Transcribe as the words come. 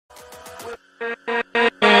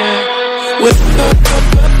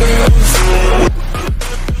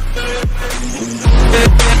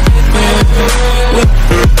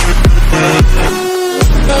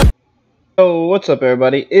What's up,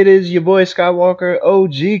 everybody? It is your boy Skywalker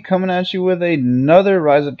OG coming at you with another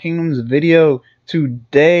Rise of Kingdoms video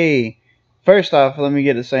today. First off, let me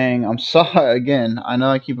get to saying I'm sorry again. I know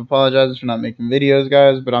I keep apologizing for not making videos,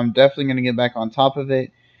 guys, but I'm definitely going to get back on top of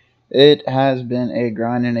it. It has been a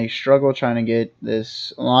grind and a struggle trying to get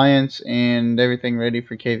this alliance and everything ready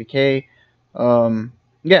for KVK.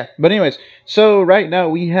 Yeah, but anyways, so right now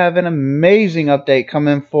we have an amazing update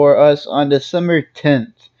coming for us on December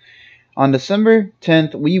 10th. On December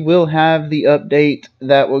 10th, we will have the update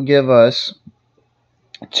that will give us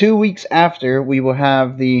 2 weeks after we will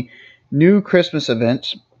have the new Christmas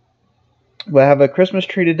events. We'll have a Christmas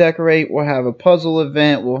tree to decorate. We'll have a puzzle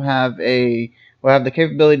event. We'll have the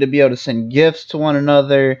capability to be able to send gifts to one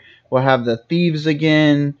another. We'll have the thieves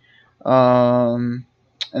again. And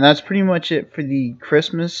that's pretty much it for the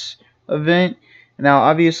Christmas event. Now,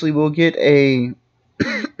 obviously, we'll get a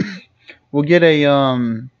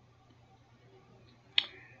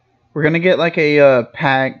we're going to get like a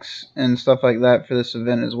packs and stuff like that for this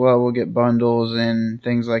event as well. We'll get bundles and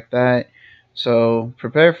things like that. So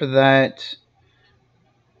prepare for that.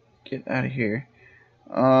 Get out of here.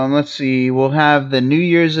 Let's see. We'll have the New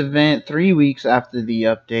Year's event 3 weeks after the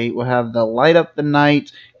update. We'll have the Light Up the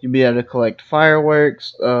Night. You'll be able to collect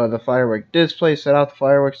fireworks. The firework display. Set out the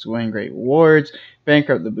fireworks to win great rewards.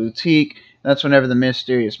 Bankrupt the boutique. That's whenever the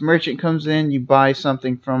mysterious merchant comes in, you buy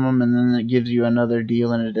something from them, and then it gives you another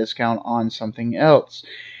deal and a discount on something else.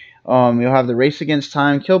 You'll have the race against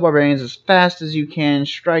time, kill barbarians as fast as you can,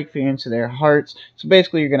 strike fear into their hearts. So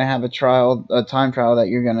basically, you're going to have a time trial that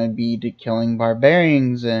you're going to be killing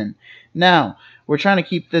barbarians in. Now, we're trying to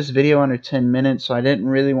keep this video under 10 minutes, so I didn't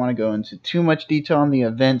really want to go into too much detail on the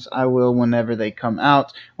events. I will whenever they come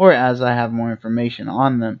out, or as I have more information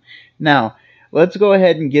on them. Now, let's go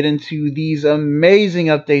ahead and get into these amazing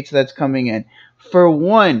updates that's coming in. For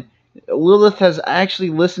one, Lilith has actually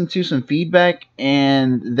listened to some feedback,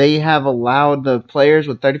 and they have allowed the players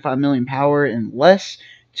with 35 million power and less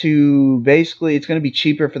to basically, it's going to be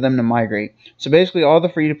cheaper for them to migrate. So basically, all the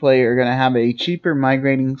free-to-play are going to have a cheaper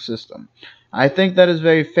migrating system. I think that is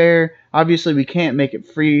very fair. Obviously, we can't make it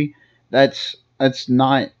free. It's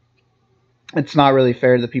not really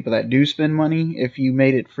fair to the people that do spend money. If you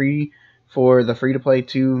made it free for the free-to-play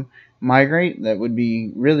to migrate, that would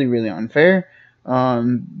be really, really unfair.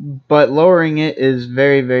 But lowering it is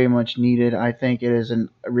very, very much needed. I think it is a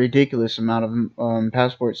ridiculous amount of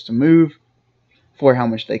passports to move for how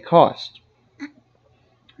much they cost.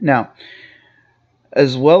 Now,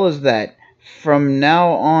 as well as that, from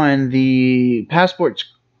now on, the passports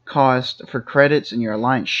cost for credits in your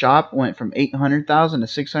alliance shop went from 800,000 to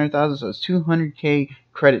 600,000, so it's 200k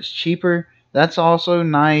credits cheaper. That's also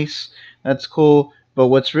nice. That's cool. But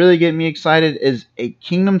what's really getting me excited is a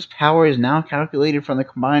kingdom's power is now calculated from the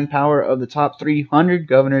combined power of the top 300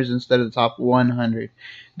 governors instead of the top 100.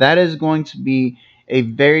 That is going to be a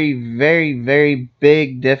very, very, very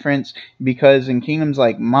big difference, because in kingdoms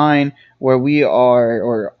like mine, where we are,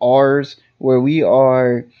 or ours, where we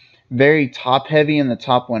are very top heavy in the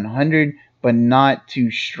top 100, but not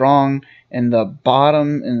too strong in the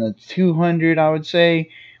bottom, in the 200, I would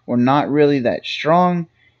say, we're not really that strong.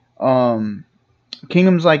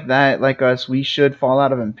 Kingdoms like that, like us, we should fall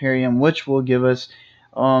out of Imperium, which will give us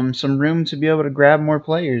some room to be able to grab more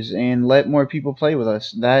players and let more people play with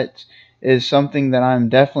us. That is something that I'm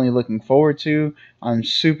definitely looking forward to. I'm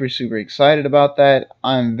super, super excited about that.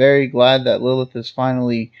 I'm very glad that Lilith is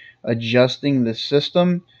finally adjusting the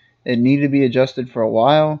system. It needed to be adjusted for a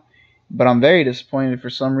while, but I'm very disappointed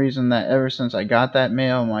for some reason that ever since I got that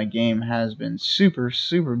mail, my game has been super,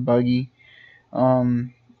 super buggy.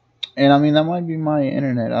 And I mean, that might be my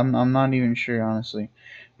internet. I'm not even sure, honestly.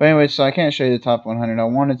 But anyway, so I can't show you the top 100. I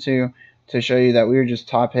wanted to show you that we were just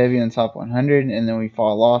top heavy in the top 100, and then we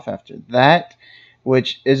fall off after that,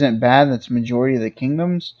 which isn't bad. That's majority of the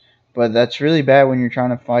kingdoms, but that's really bad when you're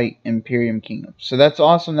trying to fight Imperium kingdoms. So that's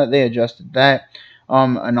awesome that they adjusted that.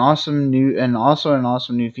 An awesome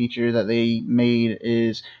new feature that they made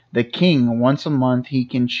is the king. Once a month, he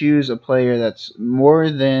can choose a player that's more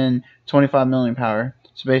than 25 million power.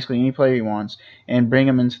 So basically any player he wants, and bring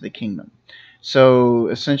him into the kingdom. So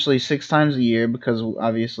essentially 6 times a year, because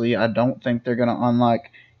obviously I don't think they're going to unlock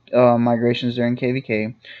migrations during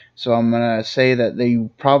KVK. So I'm going to say that they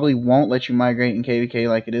probably won't let you migrate in KVK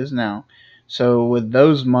like it is now. So with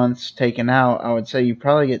those months taken out, I would say you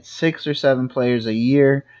probably get 6 or 7 players a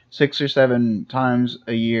year, 6 or 7 times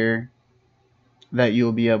a year that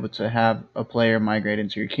you'll be able to have a player migrate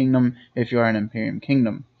into your kingdom if you are an Imperium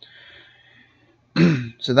kingdom.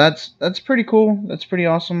 So that's pretty cool. That's pretty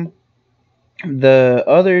awesome. The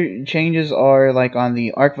other changes are like on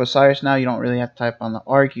the Arc of Osiris now, you don't really have to type on the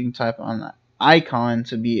arc, you can type on the icon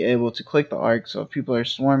to be able to click the arc. So if people are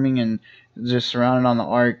swarming and just surrounded on the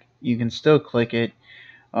arc, you can still click it.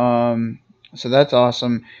 So that's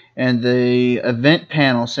awesome. And the event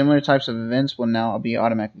panel, similar types of events will now be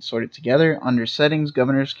automatically sorted together. Under settings,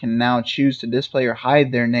 governors can now choose to display or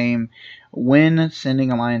hide their name when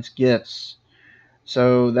sending alliance gifts.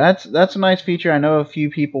 So that's a nice feature. I know a few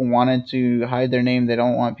people wanted to hide their name. They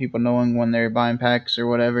don't want people knowing when they're buying packs or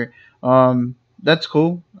whatever. That's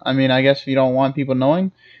cool. I mean, I guess if you don't want people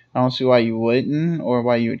knowing, I don't see why you wouldn't or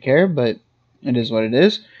why you would care, but it is what it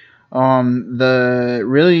is.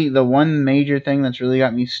 The one major thing that's really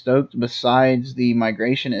got me stoked besides the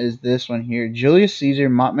migration is this one here. Julius Caesar,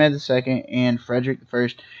 Montmed II, and Frederick I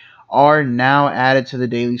are now added to the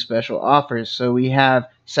daily special offers. So we have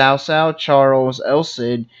Sao, Charles, El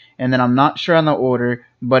Cid, and then I'm not sure on the order,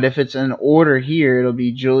 but if it's in order here, it'll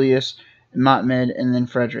be Julius, Montmed, and then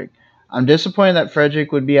Frederick. I'm disappointed that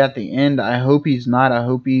Frederick would be at the end. I hope he's not. I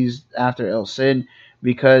hope he's after El Cid,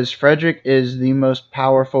 because Frederick is the most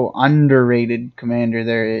powerful, underrated commander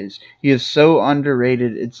there is. He is so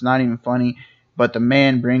underrated, it's not even funny, but the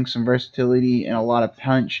man brings some versatility and a lot of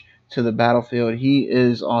punch to the battlefield. He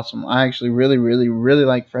is awesome. I actually really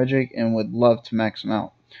like Frederick and would love to max him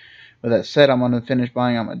out. With that said, I'm going to finish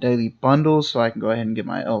buying out my daily bundles so I can go ahead and get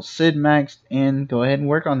my El Cid maxed and go ahead and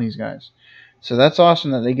work on these guys. So that's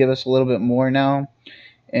awesome that they give us a little bit more now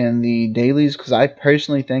in the dailies, because I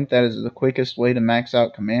personally think that is the quickest way to max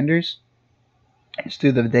out commanders is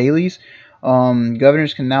through the dailies.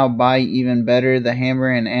 Governors can now buy even better the hammer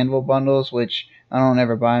and anvil bundles, which I don't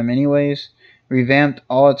ever buy them anyways. Revamped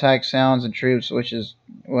all attack sounds and troops, which is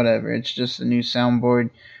whatever. It's just a new soundboard.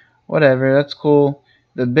 Whatever, that's cool.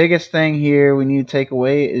 The biggest thing here we need to take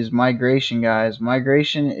away is migration, guys.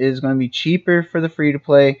 Migration is going to be cheaper for the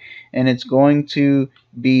free-to-play, and it's going to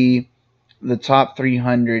be the top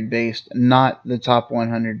 300 based, not the top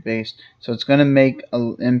 100 based. So it's going to make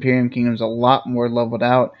Imperium Kingdoms a lot more leveled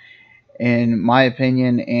out, in my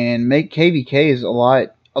opinion, and make KVKs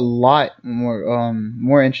a lot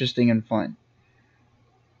more interesting and fun,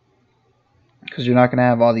 because you're not going to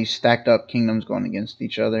have all these stacked up kingdoms going against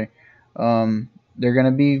each other. They're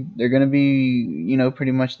gonna be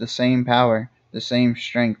pretty much the same power, the same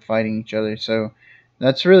strength fighting each other. So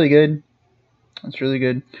that's really good. That's really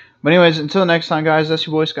good. But anyways, until next time, guys, that's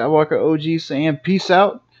your boy Skywalker OG saying peace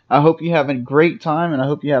out. I hope you have a great time, and I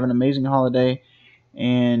hope you have an amazing holiday,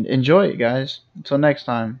 and enjoy it, guys. Until next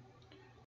time.